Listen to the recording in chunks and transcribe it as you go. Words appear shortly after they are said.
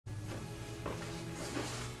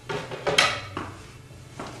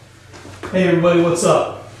Hey everybody, what's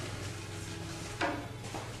up?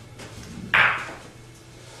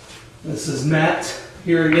 This is Matt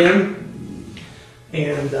here again,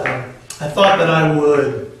 and I thought that I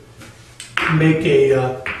would make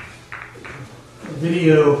a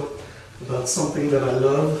video about something that I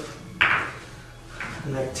love,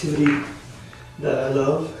 an activity that I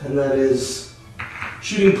love, and that is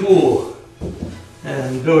shooting pool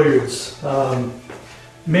and billiards.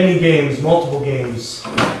 Many games, multiple games.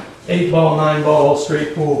 8-ball, 9-ball,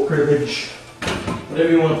 straight pool, cribbage,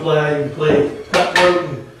 whatever you want to play. You can play cutthroat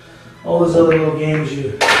and all those other little games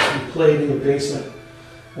you played in your basement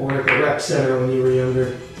or at the rec center when you were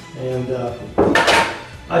younger. And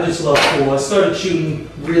I just love pool. I started shooting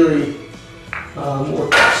really, or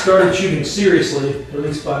started shooting seriously, at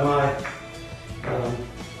least by my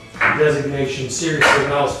designation, seriously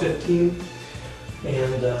when I was 15.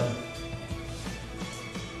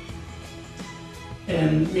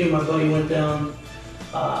 And me and my buddy went down.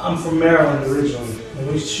 I'm from Maryland originally, and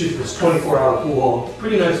we used to shoot this 24-hour pool hall.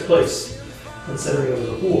 Pretty nice place, considering it was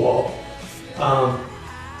a pool hall.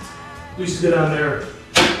 We used to go down there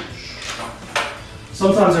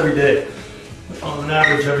sometimes every day, on an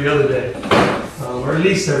average every other day, or at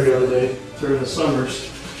least every other day during the summers,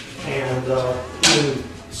 and even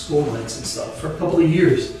school nights and stuff for a couple of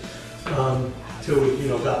years, until we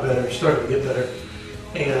got better, started to get better.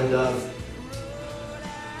 And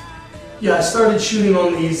yeah, I started shooting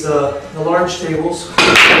on these the large tables,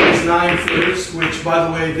 these 9-footers, which, by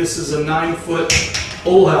the way, this is a 9-foot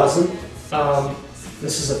Olhausen.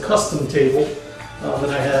 This is a custom table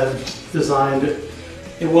that I had designed.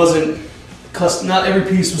 It wasn't custom, not every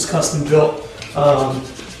piece was custom built.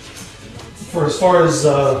 For as far as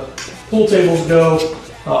pool tables go,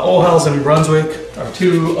 Olhausen and Brunswick are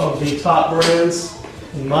two of the top brands,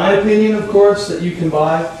 in my opinion, of course, that you can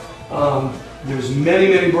buy. There's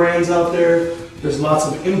many brands out there. There's lots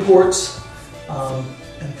of imports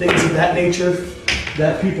and things of that nature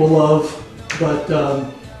that people love, but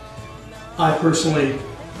I personally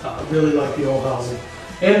really like the Olhausen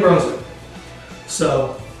and Brunswick.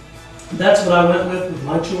 So that's what I went with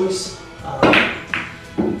my choice.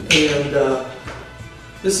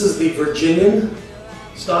 This is the Virginian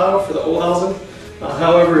style for the Olhausen.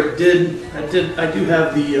 However, I do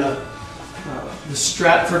have the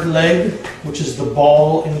Stratford leg, which is the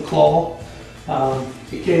ball and claw.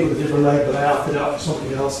 It came with a different leg, but I opted out for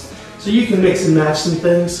something else. So you can mix and match some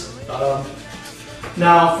things.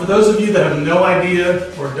 Now, for those of you that have no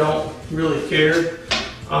idea or don't really care,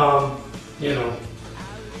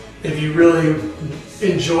 if you really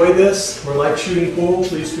enjoy this or like shooting pool,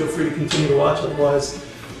 please feel free to continue to watch. Otherwise,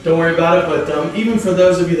 don't worry about it. But even for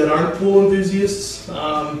those of you that aren't pool enthusiasts,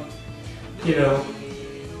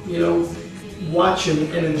 watch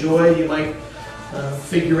and enjoy. You might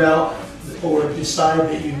figure out or decide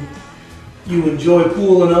that you enjoy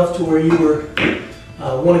pool enough to where you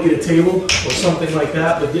want to get a table or something like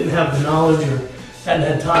that, but didn't have the knowledge or hadn't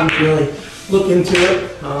had time to really look into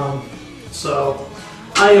it. So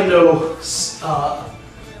I am no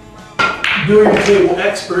billiard table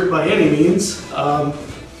expert by any means,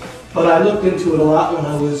 but I looked into it a lot when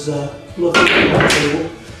I was looking at my table,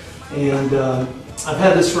 and I've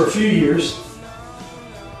had this for a few years.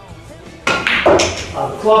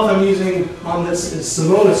 The cloth I'm using on this is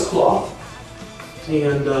Simonis cloth,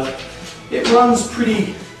 and it runs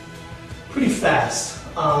pretty fast.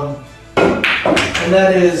 And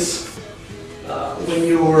that is when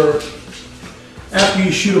after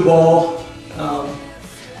you shoot a ball,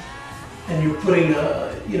 and you're putting,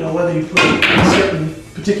 whether you put a certain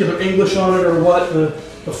particular English on it or what, the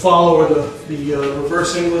follow or the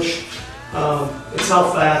reverse English, it's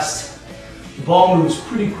how fast the ball moves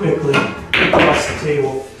pretty quickly across the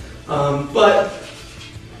table, but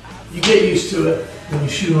you get used to it when you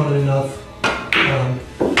shoot on it enough,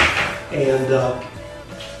 and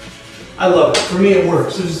I love it. For me, it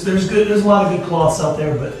works. There's a lot of good cloths out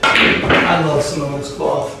there, but I love Simonis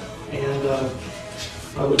cloth, and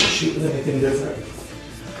I wouldn't shoot with anything different.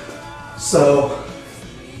 So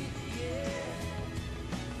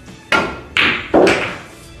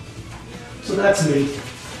that's me.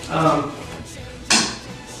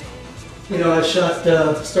 I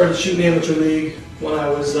started shooting amateur league when I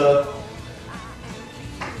was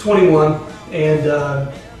 21, and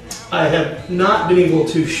I have not been able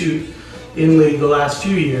to shoot in league the last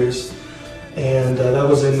few years, and that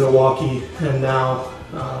was in Milwaukee, and now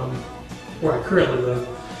where I currently live.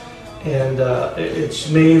 And it's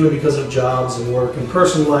mainly because of jobs and work and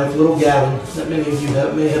personal life, little Gavin, that many of you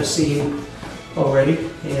may have seen already,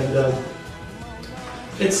 and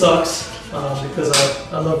it sucks because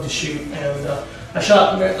I love to shoot, and I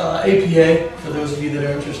shot APA, for those of you that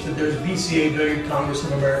are interested. There's BCA, Billiard Congress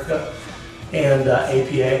of America, and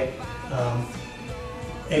APA.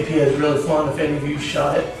 APA is really fun if any of you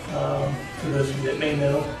shot it. For those of you that may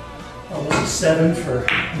know, I was a 7 for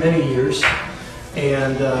many years,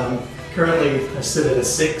 and currently I sit at a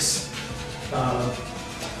 6.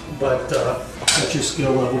 But that's your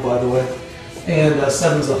skill level, by the way. And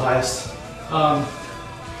 7's the highest.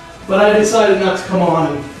 But I decided not to come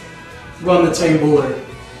on and run the table or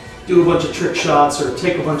do a bunch of trick shots or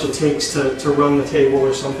take a bunch of takes to run the table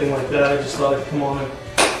or something like that. I just thought I'd come on and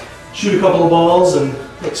shoot a couple of balls and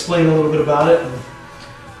explain a little bit about it. And,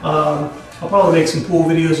 I'll probably make some pool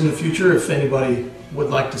videos in the future if anybody would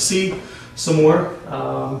like to see some more.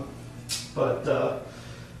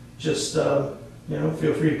 Just you know,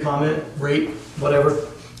 feel free to comment, rate, whatever,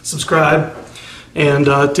 subscribe, and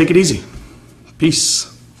take it easy. Peace.